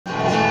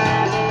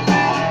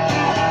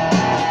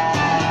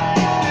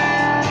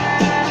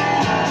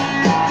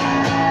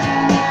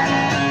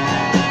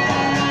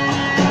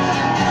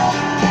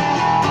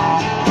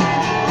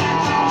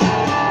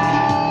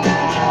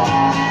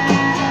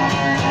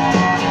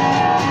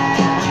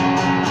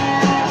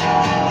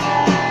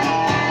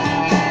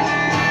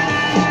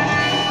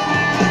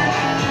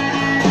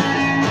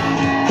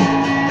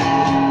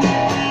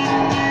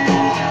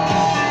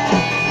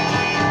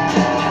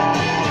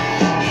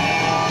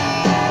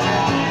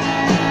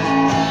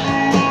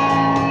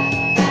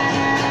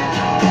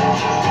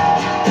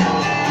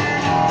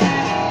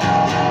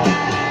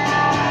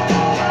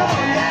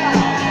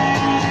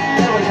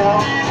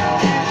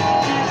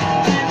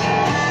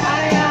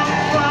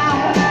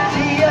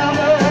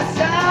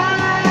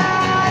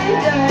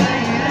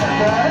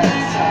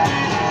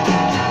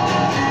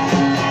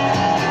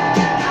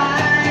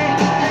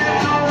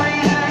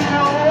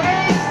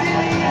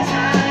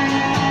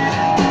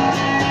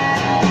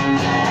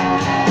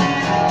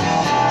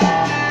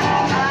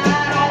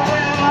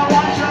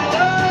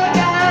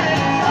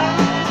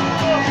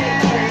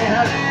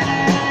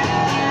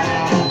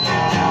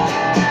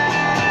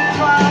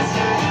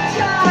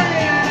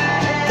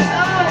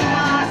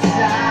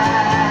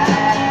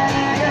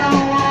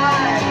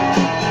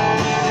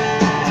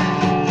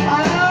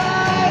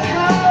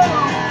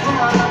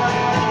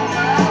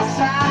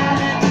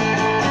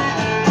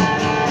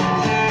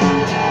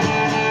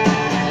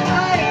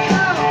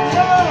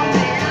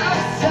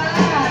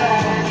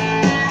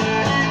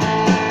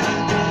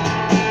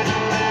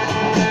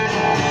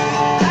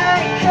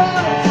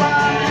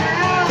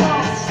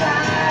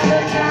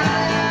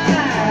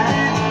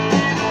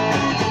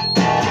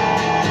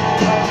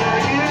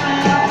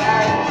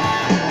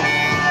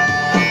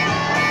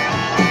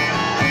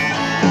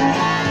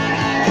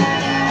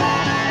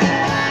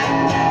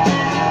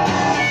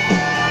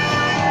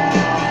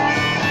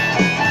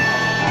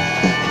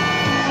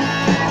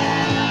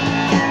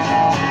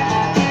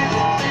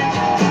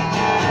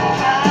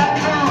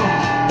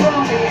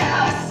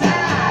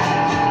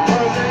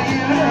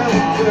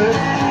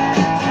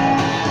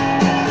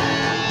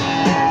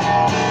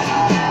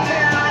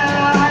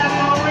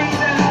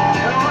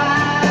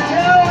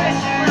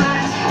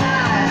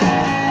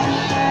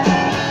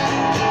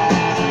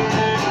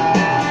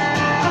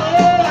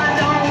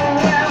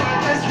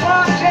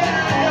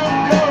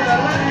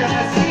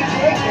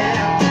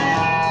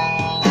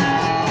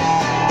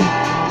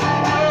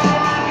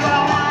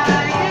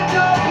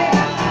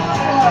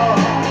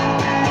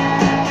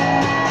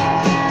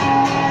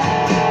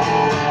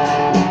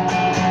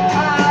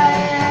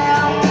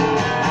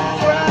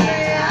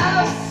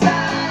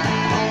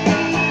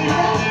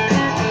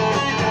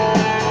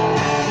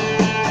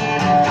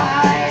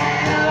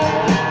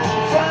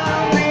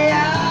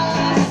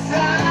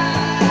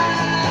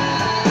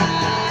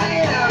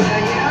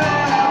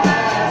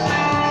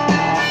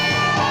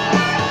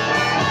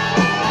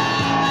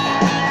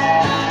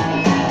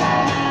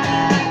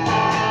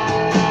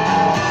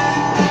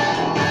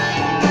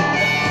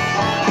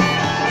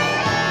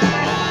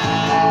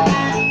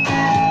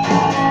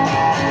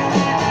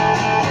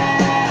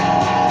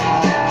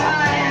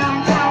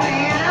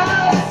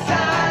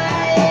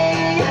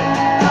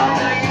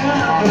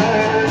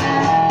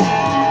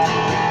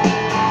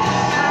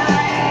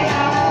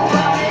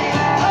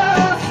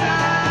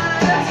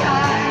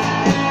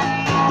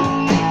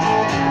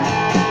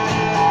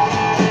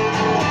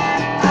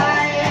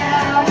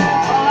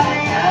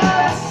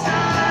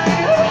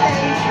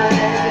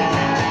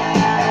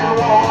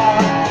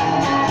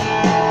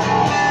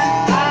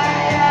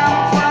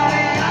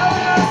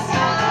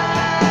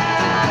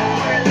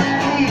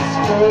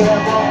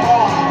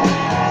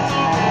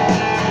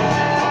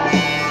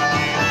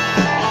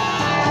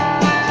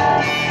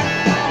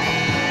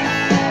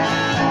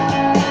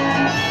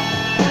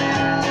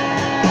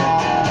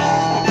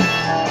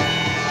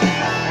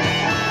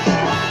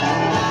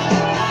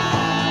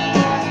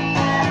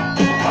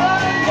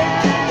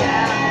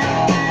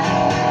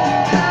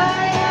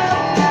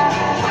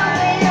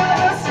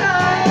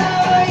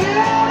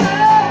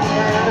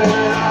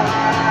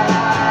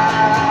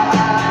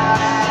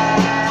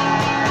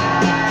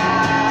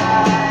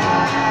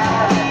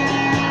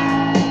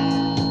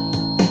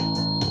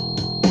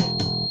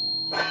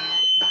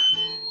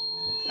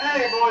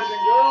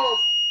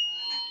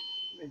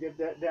Let me get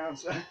that down.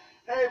 So,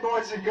 hey,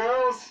 boys and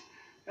girls.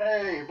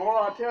 Hey, boy,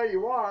 I'll tell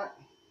you what.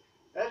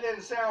 That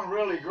didn't sound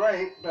really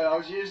great, but I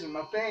was using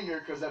my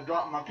finger because I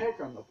dropped my pick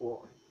on the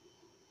floor.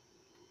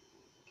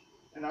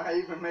 And I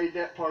even made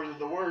that part of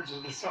the words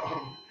of the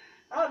song.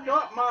 I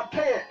dropped my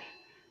pick.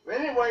 But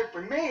anyway,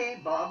 for me,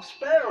 Bob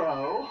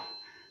Sparrow,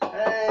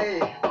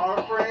 hey,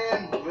 our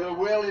friend, Little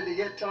Willie the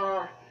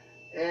guitar,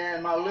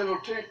 and my little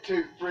toot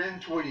toot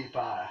friend, Tweety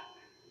Pie.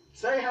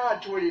 Say hi,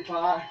 Tweety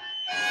Pie.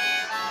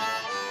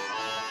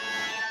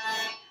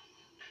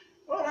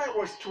 Well, that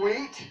was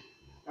sweet.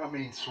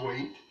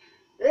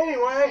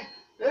 Anyway,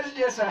 this is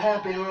just a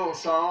happy little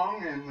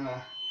song, and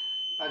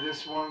I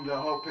just wanted to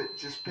hope it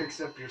just picks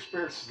up your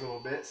spirits a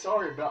little bit.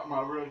 Sorry about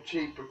my real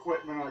cheap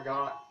equipment I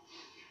got.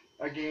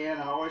 Again,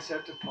 I always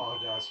have to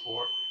apologize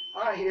for it.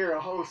 I hear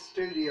a whole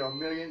studio, $1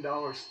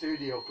 million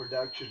studio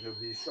production of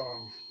these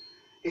songs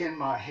in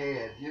my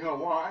head. You know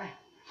why?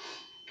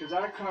 Because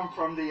I come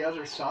from the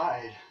other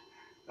side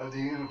of the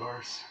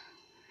universe,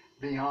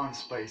 beyond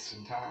space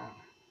and time.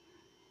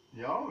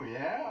 Oh,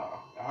 yeah,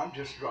 I'm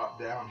just dropped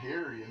down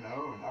here, you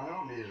know, and I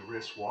don't need a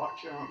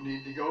wristwatch. I don't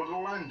need to go to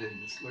London.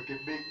 Just look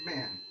at Big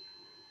Ben.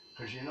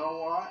 Because you know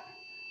what?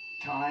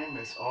 Time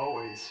is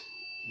always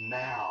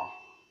now.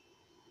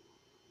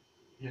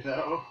 You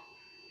know?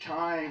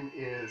 Time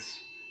is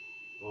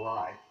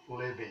life,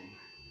 living.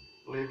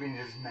 Living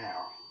is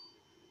now.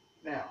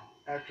 Now,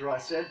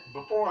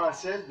 before I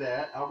said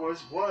that, I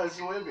was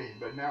living,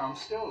 but now I'm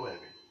still living.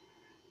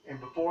 And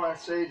before I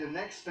say the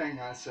next thing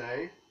I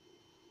say,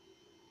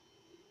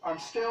 I'm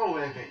still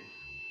living.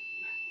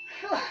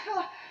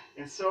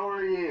 And so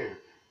are you.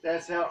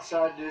 That's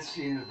outside this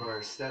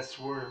universe. That's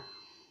where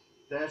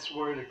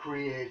the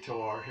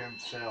Creator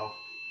himself,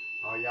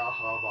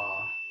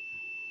 Yahweh,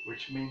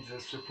 which means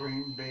the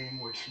supreme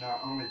being which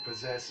not only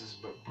possesses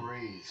but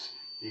breathes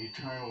the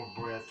eternal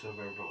breath of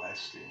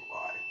everlasting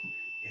life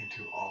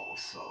into all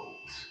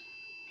souls.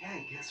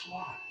 Okay, guess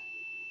what?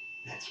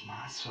 That's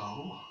my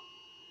soul.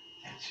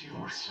 That's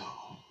your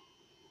soul.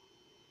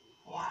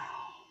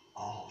 Wow,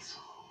 all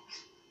souls.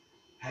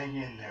 Hang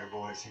in there,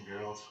 boys and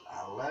girls.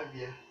 I love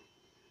you.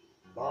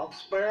 Bob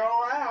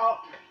Sparrow out.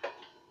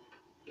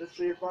 Let's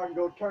see if I can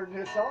go turn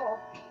this off.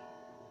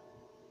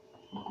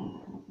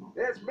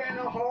 It's been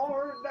a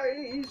hard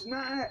day's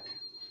night.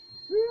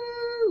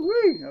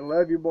 Woo-wee. I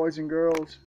love you, boys and girls.